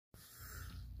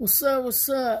What's up? What's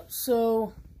up?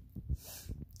 So,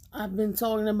 I've been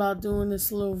talking about doing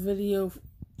this little video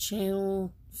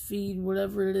channel, feed,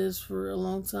 whatever it is, for a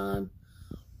long time.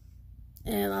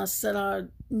 And I said I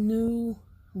knew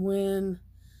when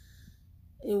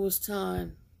it was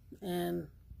time. And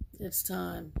it's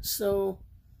time. So,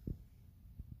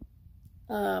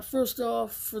 first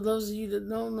off, for those of you that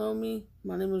don't know me,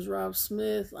 my name is Rob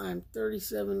Smith. I'm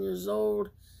 37 years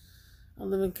old. I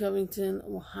live in Covington,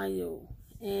 Ohio.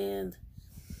 And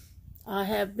I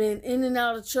have been in and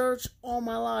out of church all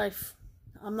my life.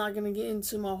 I'm not going to get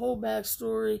into my whole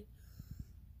backstory,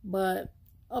 but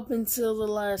up until the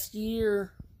last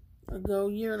year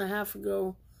and a half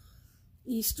ago,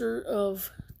 Easter of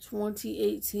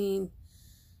 2018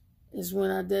 is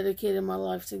when I dedicated my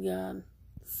life to God.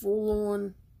 Full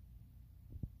on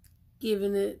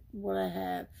giving it what I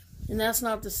had. And that's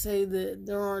not to say that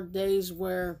there aren't days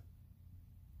where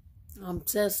I'm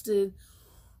tested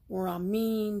or I'm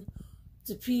mean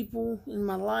to people in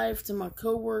my life, to my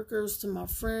coworkers, to my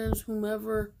friends,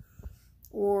 whomever,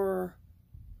 or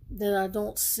that I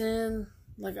don't sin.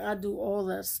 Like, I do all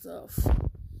that stuff.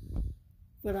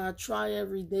 But I try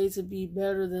every day to be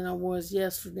better than I was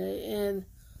yesterday. And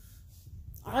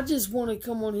I just want to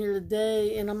come on here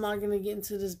today, and I'm not going to get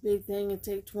into this big thing and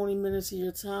take 20 minutes of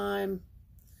your time.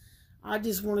 I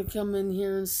just want to come in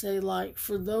here and say, like,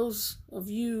 for those of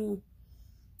you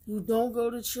who don't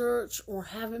go to church or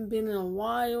haven't been in a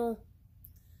while,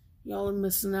 y'all are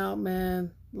missing out,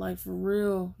 man. Like, for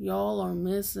real, y'all are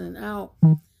missing out.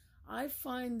 I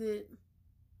find it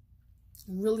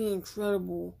really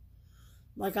incredible.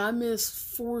 Like, I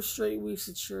missed 4 straight weeks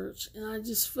of church, and I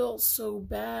just felt so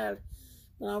bad.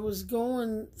 But I was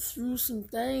going through some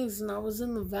things, and I was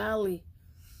in the valley.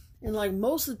 And, like,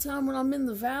 most of the time when I'm in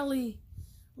the valley,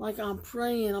 like, I'm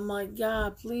praying. I'm like,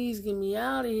 God, please get me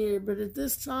out of here. But at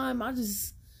this time, I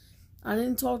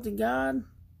didn't talk to God.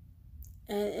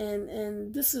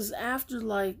 And this is after,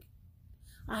 like,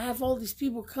 I have all these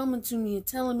people coming to me and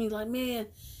telling me, like, man,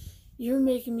 you're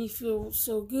making me feel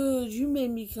so good. You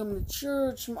made me come to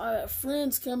church. My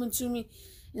friends coming to me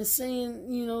and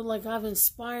saying, you know, like, I've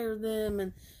inspired them.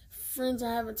 And friends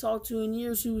I haven't talked to in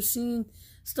years who have seen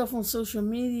stuff on social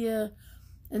media.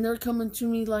 And they're coming to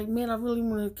me like, man, I really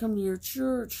want to come to your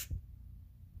church.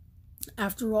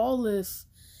 After all this,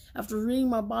 after reading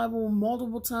my Bible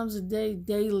multiple times a day,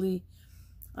 daily,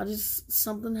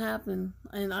 something happened.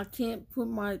 And I can't put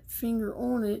my finger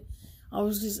on it. I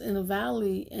was just in a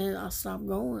valley, and I stopped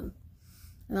going.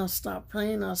 And I stopped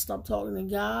praying. I stopped talking to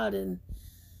God. And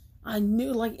I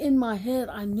knew, like, in my head,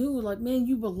 I knew, like, man,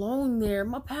 you belong there.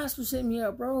 My pastor hit me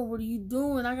up, bro, what are you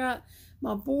doing? I got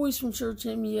my boys from church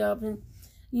hit me up, and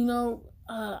you know,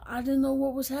 I didn't know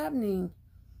what was happening,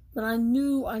 but I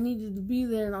knew I needed to be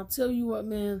there. And I'll tell you what,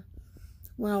 man,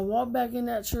 when I walked back in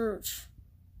that church,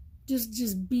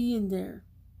 just being there,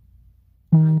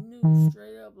 I knew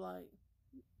straight up, like,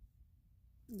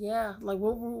 yeah, like,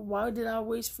 why did I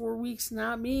waste 4 weeks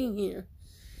not being here?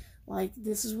 Like,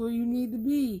 this is where you need to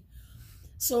be.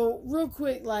 So real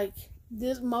quick, like,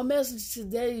 my message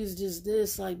today is just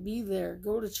this, like, be there,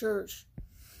 go to church.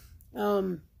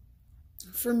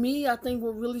 For me, I think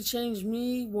what really changed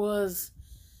me was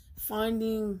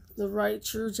finding the right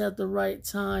church at the right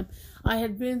time. I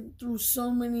had been through so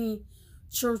many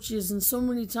churches, and so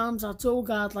many times I told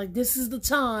God, like, this is the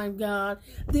time, God.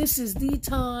 This is the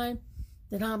time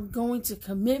that I'm going to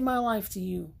commit my life to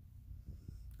you.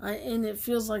 And it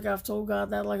feels like I've told God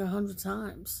that like 100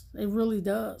 times. It really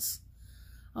does.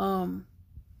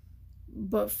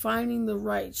 But finding the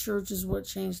right church is what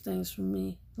changed things for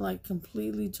me. Like,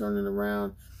 completely turning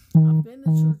around. I've been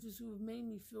to churches who have made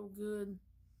me feel good,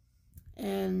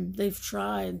 and they've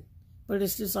tried, but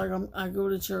it's just like I go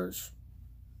to church,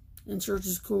 and church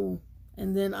is cool,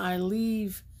 and then I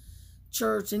leave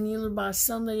church, and either by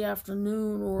Sunday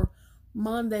afternoon or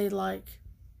Monday, like,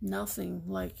 nothing.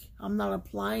 Like, I'm not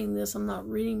applying this. I'm not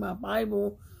reading my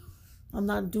Bible. I'm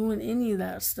not doing any of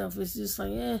that stuff. It's just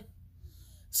like, eh.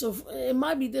 So it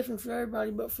might be different for everybody,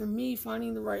 but for me,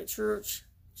 finding the right church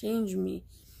changed me.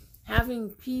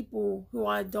 Having people who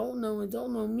I don't know and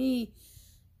don't know me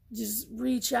just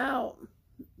reach out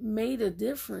made a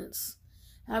difference.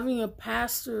 Having a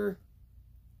pastor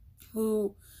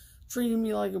who treated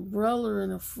me like a brother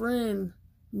and a friend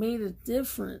made a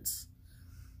difference.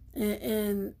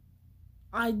 And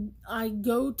I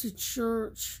go to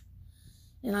church,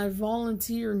 and I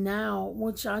volunteer now,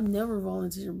 which I never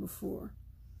volunteered before.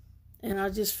 And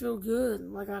I just feel good.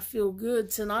 Like, I feel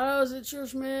good. Tonight I was at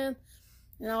church, man,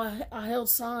 and I held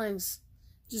signs.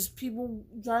 Just people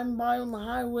driving by on the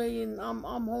highway, and I'm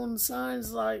holding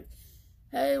signs like,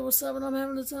 hey, what's up? And I'm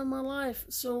having the time of my life.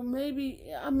 So maybe,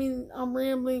 I'm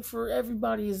rambling, for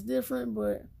everybody is different,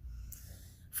 but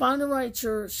find the right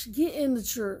church. Get in the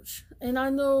church. And I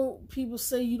know people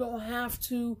say you don't have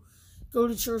to go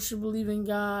to church to believe in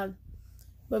God.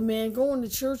 But man, going to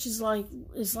church is like,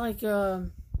 it's like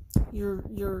your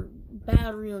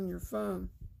battery on your phone.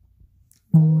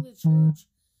 Going to church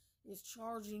is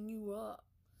charging you up.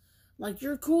 Like,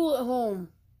 you're cool at home.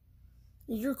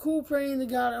 You're cool praying to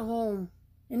God at home.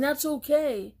 And that's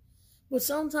okay. But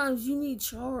sometimes you need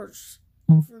charged.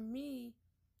 And for me,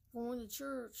 going to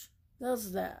church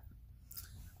does that.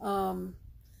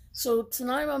 So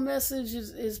tonight my message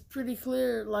is pretty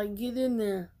clear. Like, get in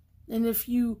there. And if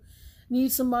you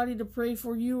need somebody to pray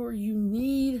for you, or you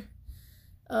need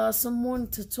someone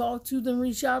to talk to, then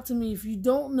reach out to me. If you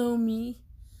don't know me,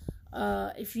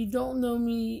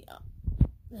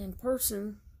 in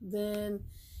person, then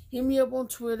hit me up on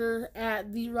Twitter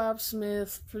at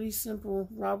 @TheRobSmith. Pretty simple,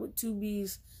 Rob with 2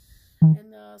 B's.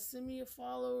 And send me a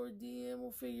follow or DM.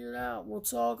 We'll figure it out. We'll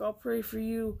talk. I'll pray for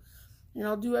you. And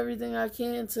I'll do everything I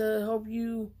can to help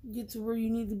you get to where you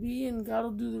need to be. And God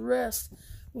will do the rest.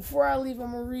 Before I leave,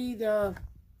 I'm going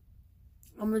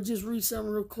to just read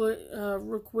something real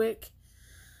quick.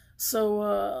 So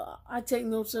I take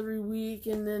notes every week,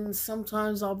 and then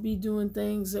sometimes I'll be doing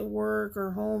things at work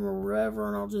or home or wherever,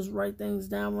 and I'll just write things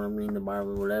down when I'm reading the Bible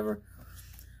or whatever.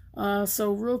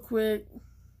 So real quick,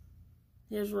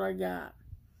 here's what I got.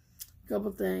 A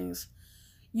couple things.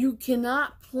 You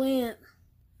cannot plant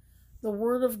the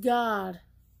Word of God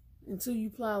until you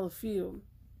plow the field.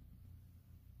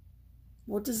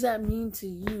 What does that mean to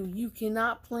you? You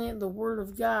cannot plant the Word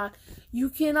of God. You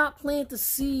cannot plant the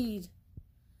seed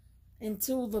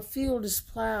until the field is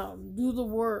plowed. Do the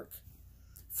work.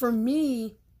 For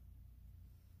me,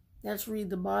 that's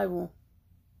read the Bible.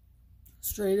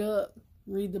 Straight up,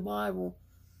 read the Bible.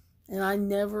 And I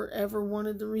never, ever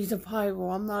wanted to read the Bible.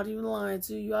 I'm not even lying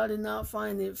to you. I did not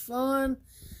find it fun.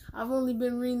 I've only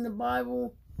been reading the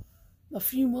Bible a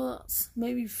few months,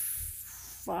 maybe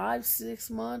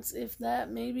 5-6 months, if that,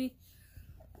 maybe.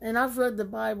 And I've read the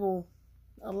Bible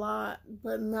a lot,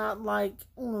 but not like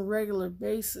on a regular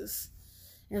basis.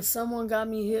 And someone got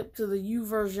me hip to the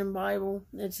YouVersion Bible.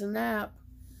 It's an app.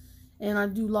 And I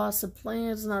do lots of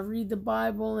plans, and I read the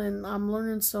Bible, and I'm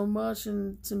learning so much.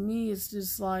 And to me, it's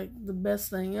just like the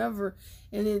best thing ever.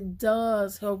 And it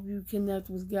does help you connect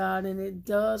with God, and it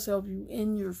does help you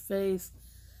in your faith.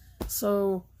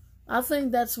 So I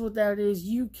think that's what that is.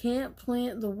 You can't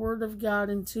plant the Word of God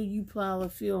until you plow the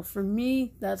field. For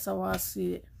me, that's how I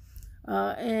see it.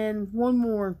 And one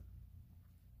more.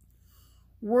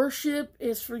 Worship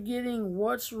is forgetting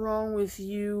what's wrong with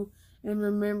you and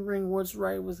remembering what's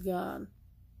right with God.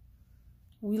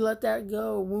 We let that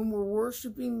go. When we're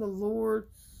worshiping the Lord,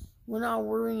 we're not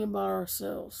worrying about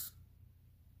ourselves.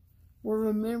 We're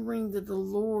remembering that the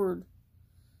Lord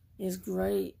is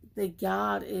great, that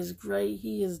God is great.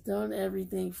 He has done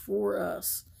everything for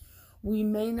us. We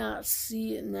may not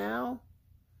see it now,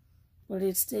 but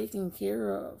it's taken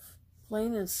care of.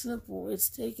 Plain and simple, it's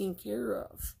taken care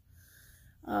of.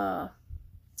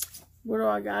 What do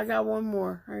I got? I got one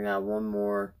more. I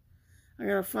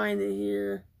gotta find it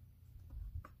here.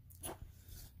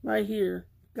 Right here.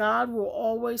 God will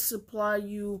always supply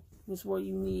you with what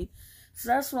you need. So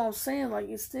that's what I'm saying. Like,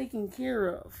 it's taken care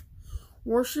of.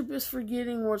 Worship is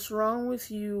forgetting what's wrong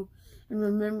with you and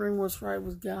remembering what's right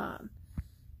with God.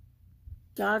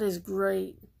 God is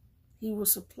great. He will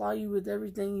supply you with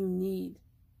everything you need.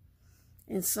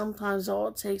 And sometimes all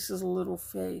it takes is a little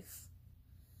faith.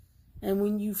 And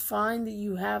when you find that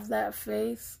you have that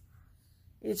faith,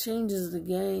 it changes the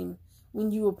game. When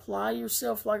you apply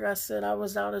yourself, like I said, I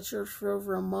was out of church for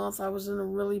over a month. I was in a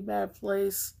really bad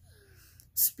place,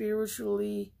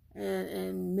 spiritually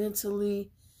and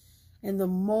mentally. And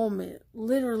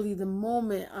literally the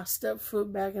moment I stepped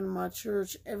foot back into my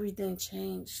church, everything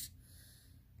changed.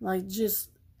 Like,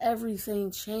 just everything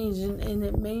changed. And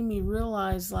it made me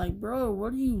realize, like, bro,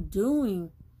 what are you doing?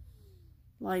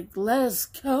 Like, let's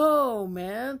go,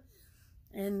 man.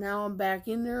 And now I'm back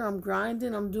in there. I'm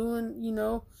grinding. I'm doing,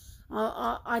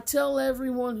 I tell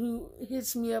everyone who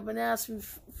hits me up and asks me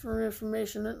for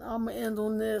information, and I'm going to end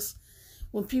on this.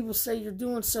 When people say you're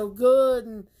doing so good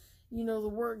and, the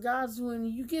work God's doing,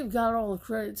 you give God all the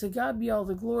credit. To God be all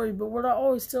the glory. But what I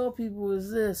always tell people is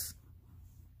this.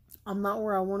 I'm not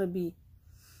where I want to be.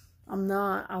 I'm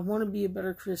not. I want to be a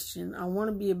better Christian. I want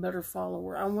to be a better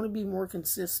follower. I want to be more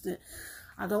consistent.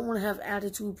 I don't want to have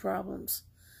attitude problems.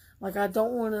 Like, I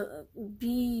don't want to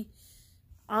be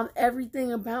on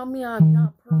everything about me. I'm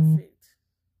not perfect.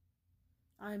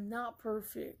 I'm not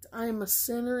perfect. I am a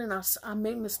sinner, and I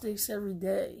make mistakes every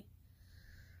day.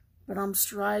 But I'm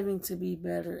striving to be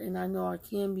better, and I know I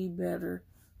can be better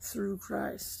through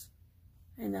Christ.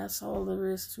 And that's all there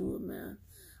is to it, man.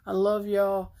 I love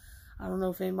y'all. I don't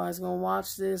know if anybody's going to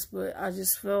watch this, but I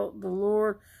just felt the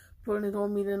Lord putting it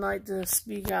on me tonight to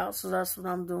speak out, so that's what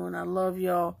I'm doing. I love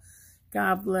y'all.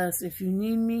 God bless. If you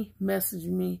need me, message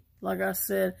me. Like I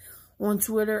said, on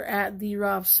Twitter,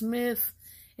 @TheRobSmith.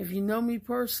 If you know me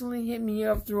personally, hit me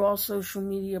up through all social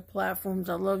media platforms.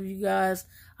 I love you guys.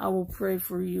 I will pray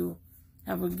for you.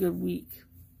 Have a good week.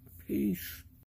 Peace.